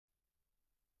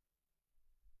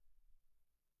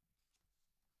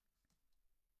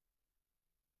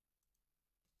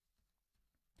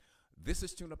This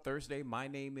is Tune Up Thursday. My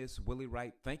name is Willie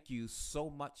Wright. Thank you so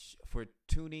much for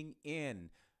tuning in.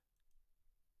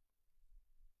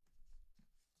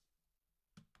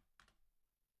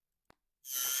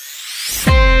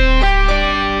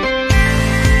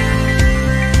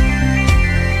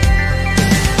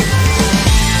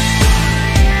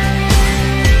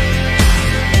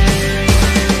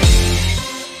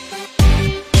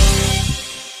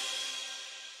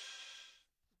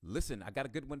 Listen, I got a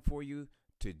good one for you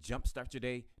to jumpstart your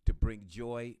day, to bring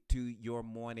joy to your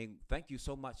morning. Thank you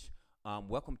so much.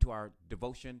 Welcome to our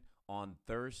devotion on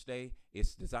Thursday.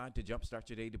 It's designed to jumpstart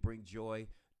your day, to bring joy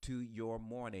to your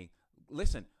morning.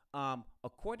 Listen,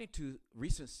 according to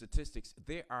recent statistics,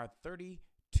 there are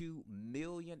 32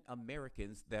 million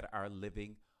Americans that are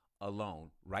living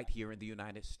alone right here in the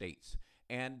United States.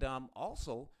 And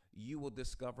also, you will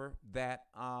discover that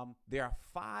there are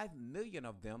 5 million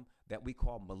of them that we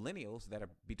call millennials that are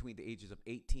between the ages of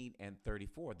 18 and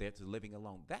 34 that's living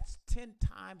alone. That's 10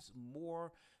 times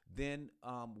more than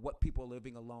what people are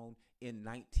living alone in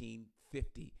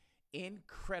 1950.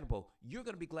 Incredible. You're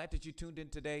going to be glad that you tuned in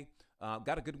today.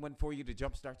 Got a good one for you to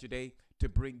jumpstart your day, to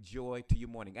bring joy to your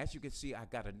morning. As you can see, I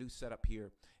got a new setup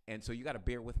here, and so you got to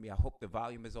bear with me. I hope the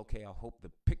volume is okay. I hope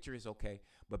the picture is okay,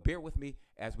 but bear with me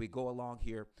as we go along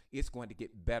here. It's going to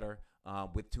get better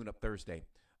with Tune Up Thursday.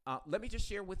 Let me just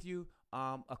share with you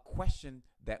a question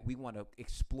that we want to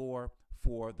explore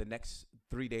for the next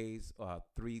 3 days,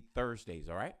 3 Thursdays,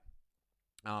 all right?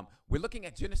 We're looking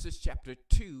at Genesis chapter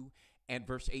 2 and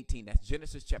verse 18. That's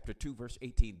Genesis chapter 2, verse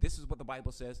 18. This is what the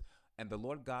Bible says. And the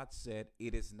Lord God said,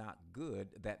 "It is not good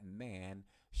that man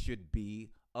should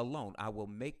be alone. I will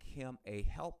make him a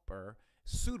helper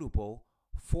suitable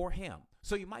for him."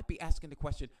 So you might be asking the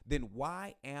question, then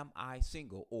why am I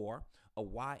single? Or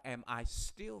why am I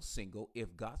still single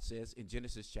if God says in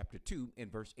Genesis chapter 2 in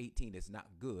verse 18, it's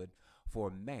not good for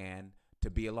man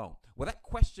to be alone? Well, that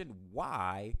question,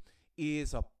 why,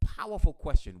 is a powerful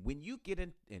question. When you get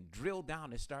in and drill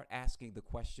down and start asking the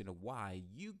question of why,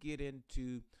 you get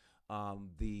into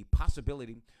the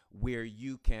possibility where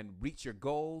you can reach your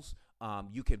goals,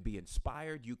 you can be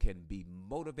inspired, you can be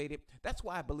motivated. That's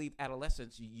why I believe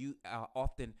adolescents, you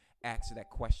often ask that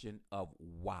question of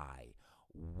why.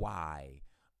 Why?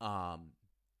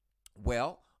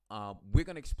 We're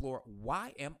going to explore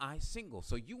why am I single?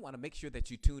 So you want to make sure that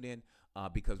you tune in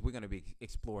because we're going to be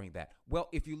exploring that. Well,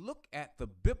 if you look at the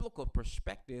biblical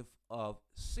perspective of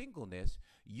singleness,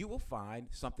 you will find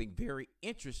something very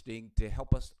interesting to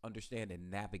help us understand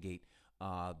and navigate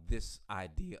this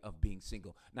idea of being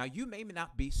single. Now, you may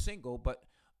not be single, but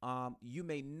you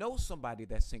may know somebody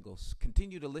that's single.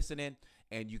 Continue to listen in,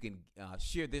 and you can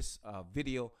share this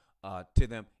video to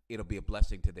them. It'll be a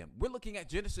blessing to them. We're looking at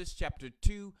Genesis chapter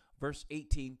 2, verse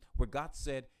 18, where God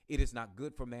said, "It is not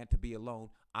good for man to be alone.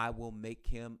 I will make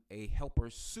him a helper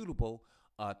suitable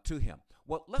to him."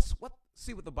 Well, let's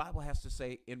see what the Bible has to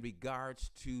say in regards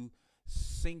to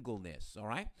singleness, all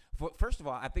right? First of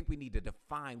all, I think we need to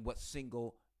define what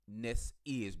singleness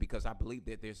is, because I believe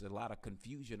that there's a lot of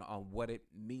confusion on what it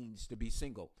means to be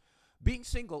single. Being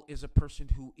single is a person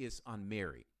who is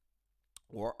unmarried,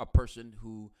 or a person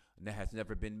who has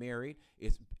never been married.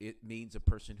 It means a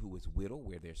person who is widowed,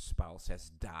 where their spouse has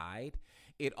died.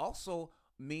 It also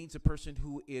means a person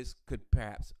who could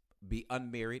perhaps be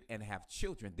unmarried and have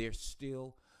children. They're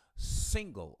still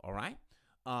single, all right?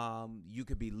 You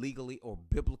could be legally or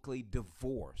biblically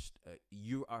divorced.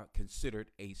 You are considered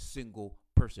a single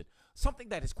person. Something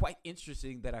that is quite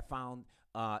interesting that I found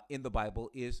in the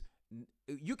Bible is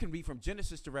you can read from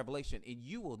Genesis to Revelation, and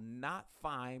you will not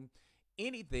find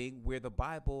anything where the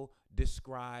Bible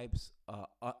describes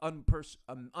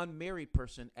an unmarried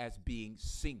person as being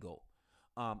single.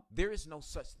 There is no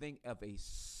such thing of a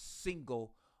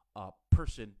single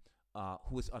person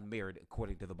who is unmarried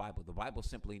according to the Bible. The Bible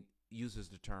simply uses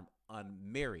the term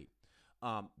unmarried.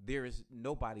 There is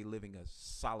nobody living a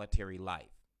solitary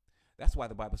life. That's why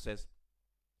the Bible says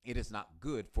it is not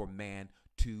good for man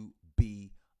to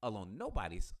be alone.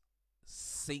 Nobody's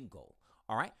single.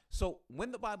 All right. So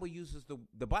when the Bible uses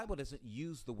the Bible doesn't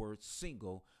use the word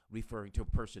single referring to a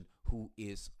person who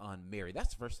is unmarried.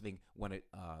 That's the first thing I want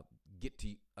to get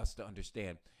to us to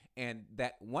understand. And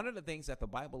that one of the things that the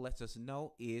Bible lets us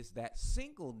know is that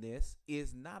singleness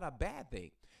is not a bad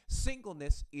thing.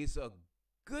 Singleness is a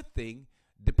good thing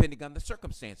depending on the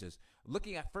circumstances.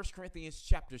 Looking at 1 Corinthians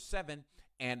chapter 7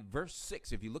 and verse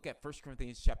 6. If you look at 1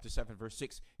 Corinthians chapter 7, verse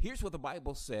 6, here's what the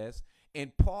Bible says.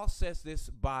 And Paul says this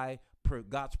by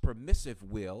God's permissive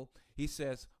will. He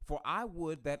says, "For I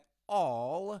would that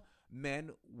all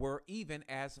men were even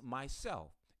as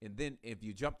myself." And then if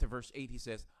you jump to verse 8, he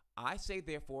says, I say,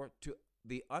 therefore, to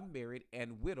the unmarried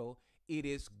and widow, it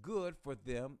is good for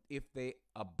them if they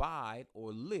abide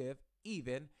or live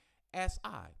even as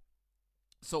I.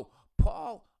 So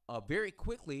Paul very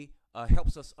quickly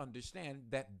helps us understand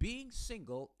that being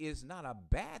single is not a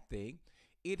bad thing.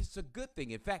 It is a good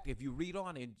thing. In fact, if you read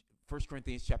on in 1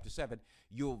 Corinthians chapter 7,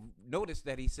 you'll notice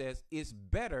that he says it's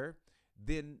better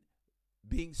than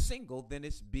being single than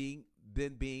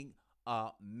being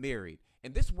married.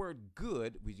 And this word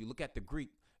good, when you look at the Greek,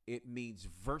 it means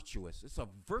virtuous. It's a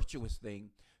virtuous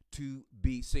thing to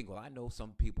be single. I know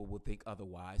some people will think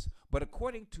otherwise, but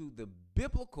according to the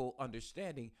biblical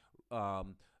understanding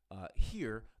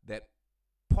here that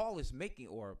Paul is making,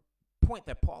 or point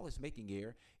that Paul is making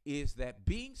here, is that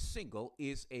being single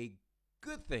is a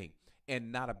good thing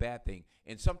and not a bad thing.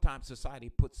 And sometimes society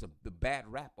puts the bad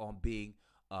rap on being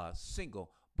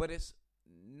single, but it's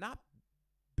not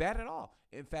bad at all.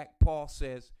 In fact, Paul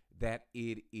says that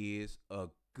it is a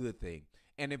good thing.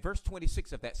 And in verse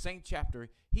 26 of that same chapter,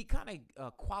 he kind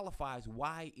of qualifies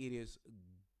why it is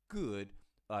good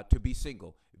to be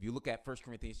single. If you look at 1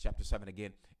 Corinthians chapter 7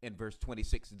 again in verse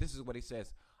 26, this is what he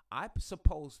says. I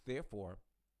suppose, therefore,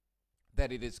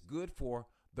 that it is good for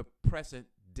the present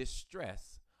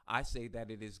distress. I say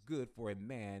that it is good for a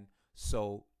man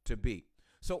so to be.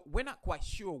 So we're not quite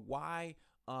sure why,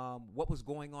 what was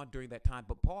going on during that time,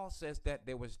 but Paul says that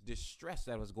there was distress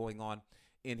that was going on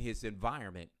in his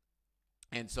environment.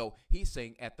 And so he's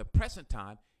saying at the present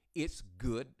time, it's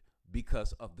good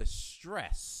because of the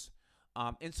stress.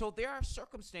 And so there are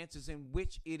circumstances in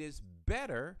which it is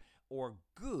better or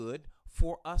good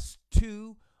for us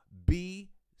to be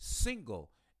single.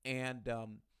 And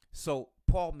so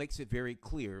Paul makes it very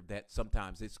clear that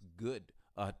sometimes it's good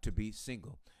to be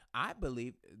single. I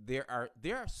believe there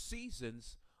are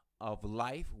seasons of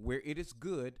life where it is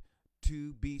good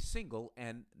to be single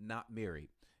and not married.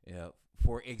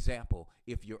 For example,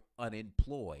 if you're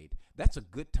unemployed, that's a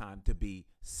good time to be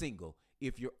single.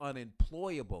 If you're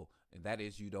unemployable, and that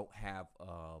is you don't have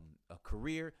a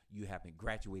career, you haven't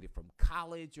graduated from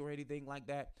college or anything like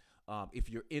that, if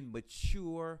you're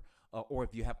immature or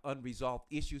if you have unresolved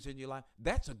issues in your life,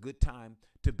 that's a good time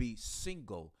to be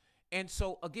single. And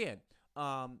so again,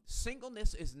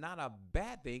 singleness is not a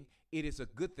bad thing. It is a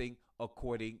good thing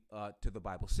according to the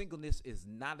Bible. Singleness is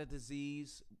not a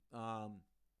disease.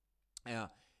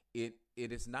 It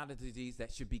is not a disease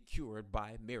that should be cured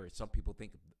by marriage. Some people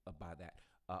think about that,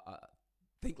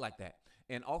 think like that.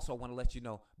 And also, I want to let you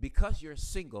know, because you're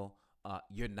single,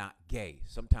 you're not gay.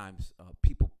 Sometimes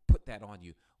people put that on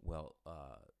you. Well,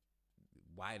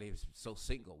 why are they so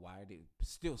single? Why are they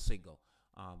still single?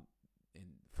 And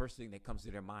first thing that comes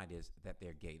to their mind is that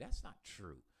they're gay. That's not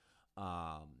true.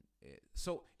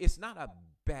 So it's not a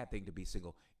bad thing to be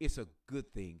single. It's a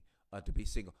good thing to be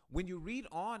single. When you read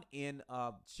on in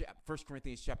 1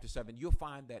 Corinthians chapter 7, you'll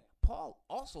find that Paul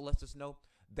also lets us know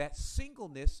that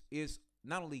singleness is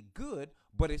not only good,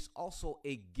 but it's also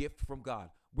a gift from God.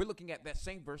 We're looking at that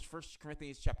same verse, 1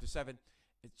 Corinthians chapter 7,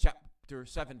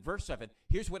 verse 7.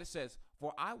 Here's what it says.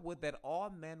 For I would that all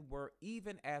men were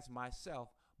even as myself,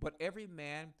 but every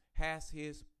man has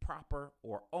his proper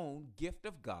or own gift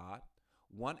of God,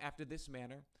 one after this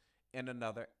manner and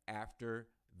another after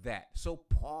that. So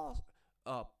Paul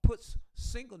puts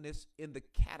singleness in the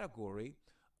category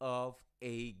of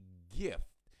a gift.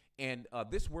 And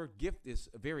this word gift is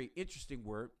a very interesting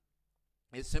word.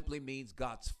 It simply means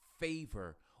God's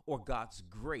favor or God's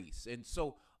grace. And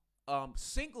so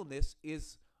singleness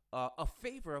is a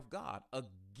favor of God, a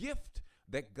gift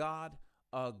that God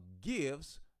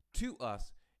gives to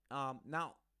us.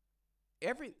 Now,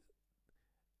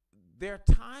 there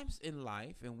are times in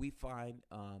life, and we find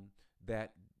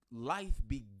that life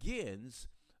begins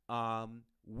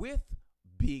with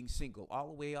being single, all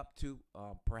the way up to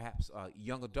perhaps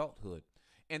young adulthood.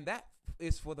 And that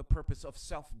is for the purpose of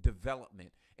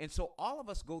self-development. And so all of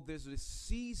us go, there's this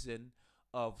season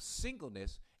of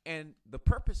singleness, and the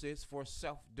purpose is for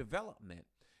self-development.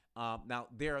 Now,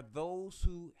 there are those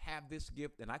who have this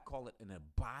gift, and I call it an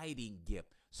abiding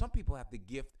gift. Some people have the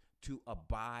gift to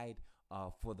abide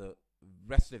for the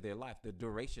rest of their life, the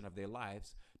duration of their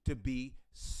lives, to be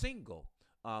single.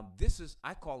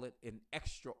 I call it an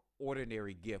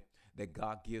extraordinary gift that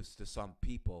God gives to some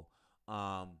people.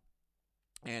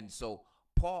 And so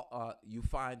Paul, you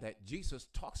find that Jesus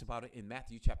talks about it in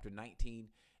Matthew chapter 19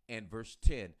 and verse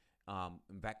 10.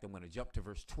 In fact, I'm going to jump to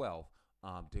verse 12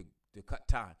 to cut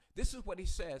time. This is what he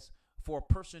says for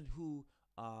a person who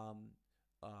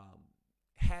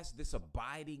has this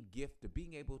abiding gift of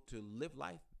being able to live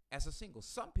life as a single.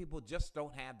 Some people just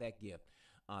don't have that gift.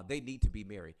 they need to be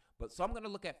married. But so I'm going to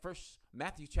look at first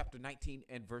Matthew chapter 19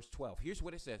 and verse 12. Here's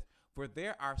what it says. For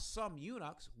there are some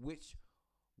eunuchs which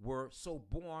were so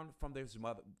born from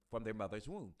their mother's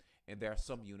womb. And there are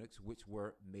some eunuchs which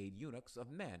were made eunuchs of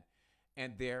men.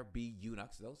 And there be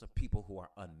eunuchs, those are people who are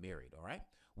unmarried, all right,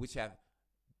 which have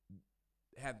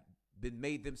been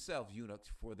made themselves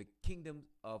eunuchs for the kingdom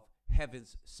of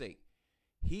heaven's sake.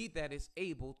 He that is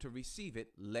able to receive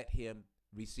it, let him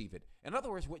receive it. In other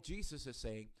words, what Jesus is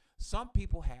saying, some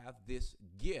people have this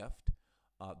gift,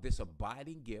 this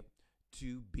abiding gift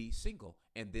to be single.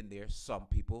 And then there's some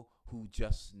people who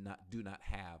just do not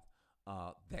have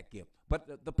that gift.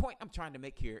 But the point I'm trying to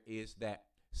make here is that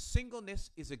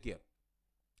singleness is a gift.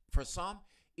 For some,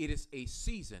 it is a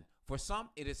season. For some,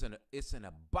 it's an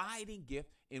abiding gift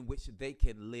in which they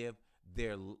can live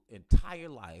their entire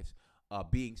lives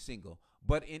being single.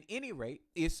 But in any rate,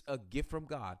 it's a gift from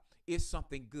God. It's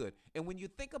something good. And when you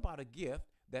think about a gift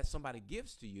that somebody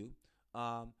gives to you,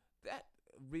 that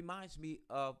reminds me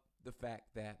of the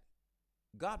fact that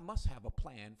God must have a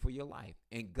plan for your life.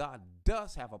 And God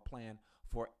does have a plan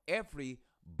for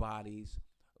everybody's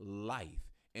life.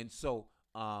 And so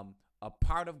a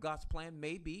part of God's plan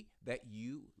may be that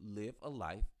you live a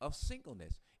life of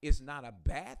singleness. It's not a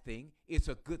bad thing. It's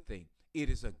a good thing. It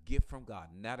is a gift from God.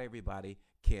 Not everybody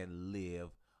can live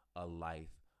a life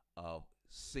of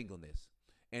singleness.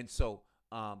 And so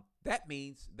that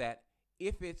means that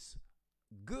if it's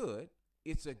good,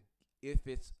 if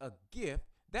it's a gift,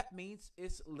 that means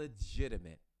it's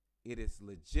legitimate. It is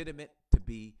legitimate to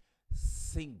be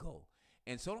single.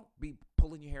 And so don't be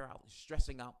pulling your hair out,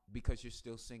 stressing out because you're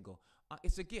still single.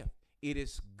 It's a gift. It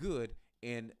is good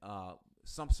in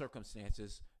some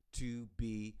circumstances to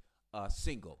be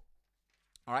single.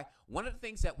 All right. One of the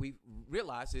things that we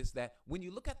realize is that when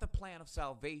you look at the plan of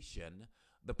salvation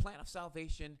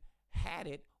had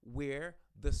it where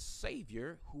the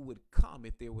Savior who would come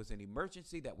if there was an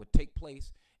emergency that would take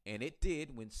place, and it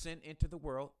did when sin entered the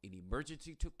world, an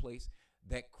emergency took place,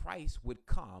 that Christ would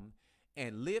come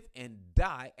and live and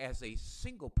die as a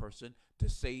single person to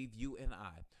save you and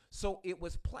I. So it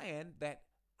was planned that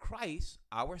Christ,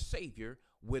 our Savior,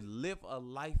 would live a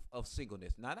life of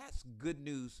singleness. Now that's good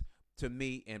news to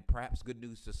me, and perhaps good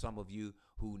news to some of you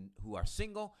who are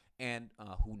single and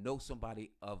who know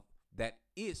somebody that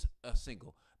is a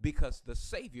single, because the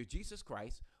Savior, Jesus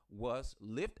Christ,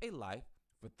 lived a life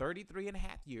for 33 and a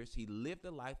half years. He lived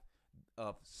a life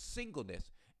of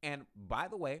singleness. And by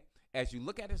the way, as you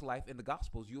look at his life in the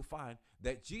Gospels, you'll find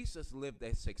that Jesus lived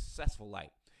a successful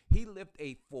life. He lived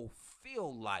a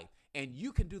fulfilled life. And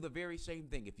you can do the very same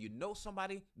thing. If you know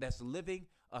somebody that's living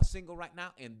single right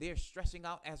now and they're stressing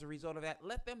out as a result of that,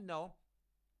 let them know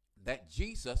that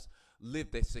Jesus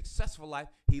lived a successful life.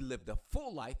 He lived a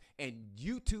full life, and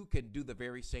you too can do the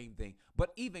very same thing. But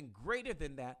even greater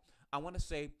than that, I want to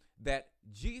say that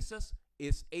Jesus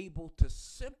is able to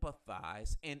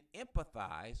sympathize and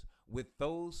empathize with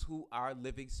those who are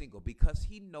living single, because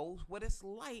he knows what it's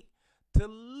like to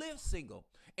live single.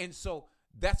 And so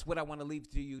that's what I want to leave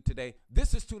to you today.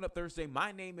 This is Tune Up Thursday.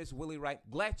 My name is Willie Wright.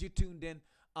 Glad you tuned in.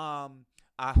 I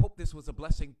hope this was a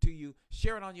blessing to you.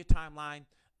 Share it on your timeline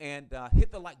and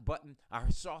hit the like button. I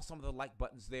saw some of the like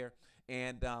buttons there.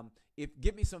 And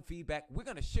give me some feedback. We're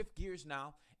going to shift gears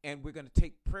now, and we're going to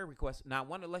take prayer requests. Now, I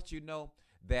want to let you know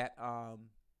that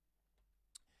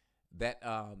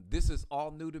this is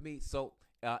all new to me, so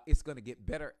it's going to get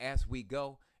better as we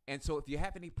go. And so if you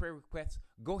have any prayer requests,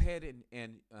 go ahead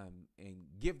and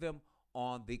give them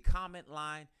on the comment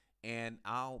line, and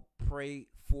I'll pray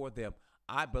for them.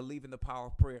 I believe in the power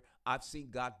of prayer. I've seen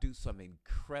God do some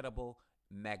incredible,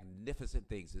 magnificent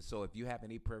things. And so if you have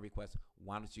any prayer requests,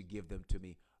 why don't you give them to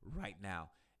me right now,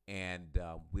 and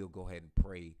we'll go ahead and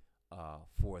pray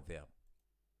for them.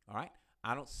 All right.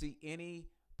 I don't see any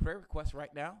prayer requests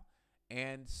right now,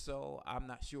 and so I'm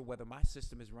not sure whether my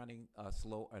system is running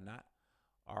slow or not.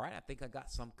 All right, I think I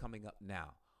got some coming up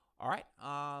now. All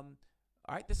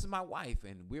right, this is my wife,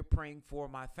 and we're praying for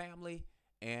my family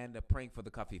and praying for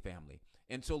the Cuffey family.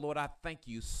 And so, Lord, I thank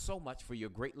you so much for your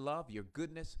great love, your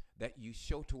goodness that you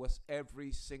show to us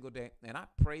every single day. And I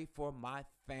pray for my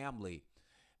family,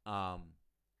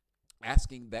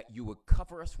 asking that you would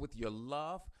cover us with your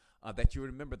love, that you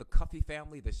remember the Cuffey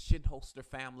family, the Shinholster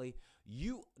family.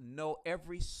 You know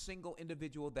every single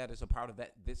individual that is a part of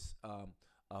this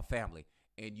family.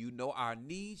 And you know our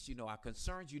needs, you know our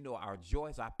concerns, you know our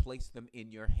joys. I place them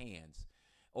in your hands.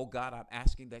 Oh, God, I'm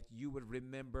asking that you would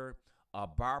remember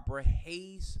Barbara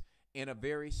Hayes in a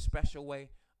very special way,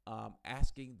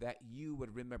 asking that you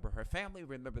would remember her family,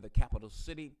 remember the Capital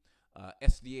City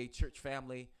SDA Church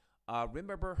family,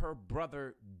 remember her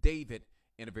brother David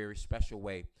in a very special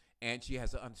way. And she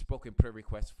has an unspoken prayer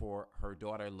request for her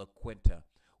daughter, LaQuinta.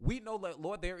 We know that,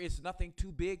 Lord, there is nothing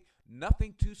too big,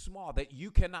 nothing too small that you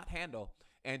cannot handle.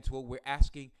 And so we're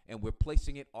asking and we're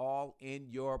placing it all in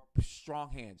your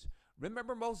strong hands.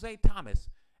 Remember Mose Thomas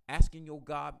asking your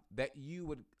God that you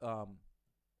would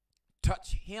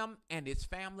touch him and his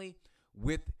family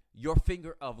with your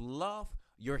finger of love,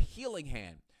 your healing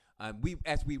hand.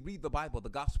 As we read the Bible, the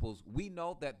Gospels, we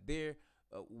know that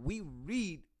we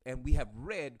read and we have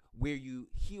read where you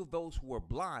heal those who are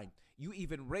blind. You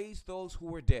even raised those who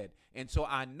were dead. And so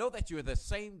I know that you're the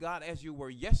same God as you were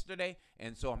yesterday.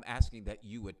 And so I'm asking that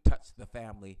you would touch the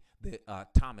family, the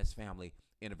Thomas family,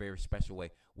 in a very special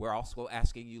way. We're also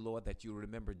asking you, Lord, that you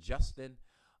remember Justin.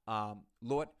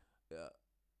 Lord,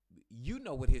 you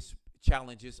know what his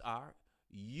challenges are.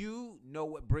 You know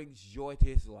what brings joy to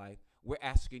his life. We're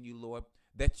asking you, Lord,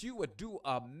 that you would do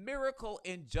a miracle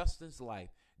in Justin's life,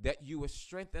 that you would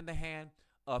strengthen the hand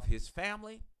of his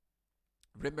family.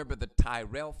 Remember the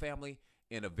Tyrell family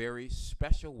in a very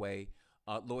special way.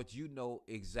 Lord, you know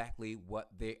exactly what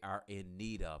they are in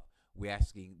need of. We're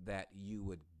asking that you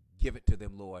would give it to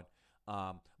them, Lord.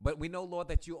 But we know, Lord,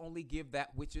 that you only give that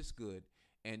which is good.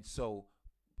 And so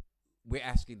we're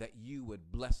asking that you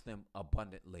would bless them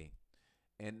abundantly.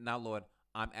 And now, Lord,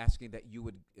 I'm asking that you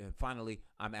would, finally,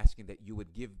 I'm asking that you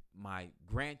would give my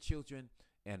grandchildren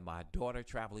and my daughter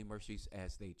traveling mercies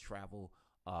as they travel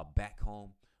back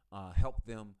home. Help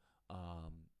them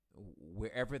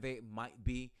wherever they might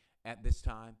be at this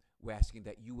time. We're asking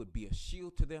that you would be a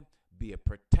shield to them, be a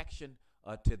protection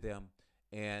to them,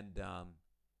 and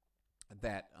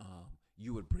that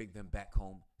you would bring them back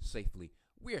home safely.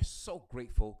 We are so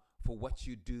grateful for what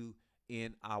you do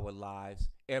in our lives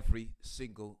every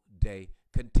single day.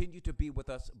 Continue to be with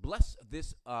us. Bless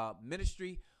this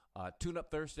ministry, Tune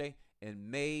Up Thursday,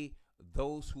 and may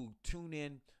those who tune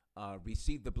in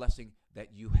receive the blessing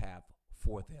that you have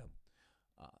for them.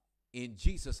 In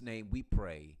Jesus' name we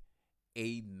pray.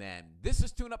 Amen. This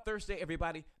is Tune Up Thursday,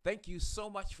 everybody. Thank you so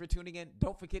much for tuning in.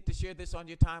 Don't forget to share this on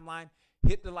your timeline.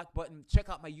 Hit the like button. Check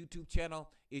out my YouTube channel.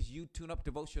 It's You Tune Up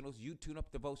Devotionals. You Tune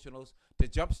Up Devotionals to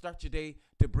jumpstart your day,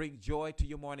 to bring joy to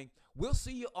your morning. We'll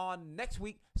see you on next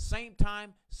week. Same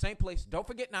time, same place. Don't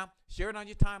forget now, share it on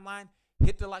your timeline.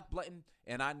 Hit the like button.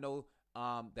 And I know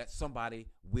that somebody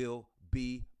will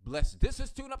be blessed. This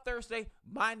is Tune Up Thursday.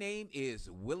 My name is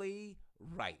Willie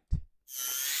Wright.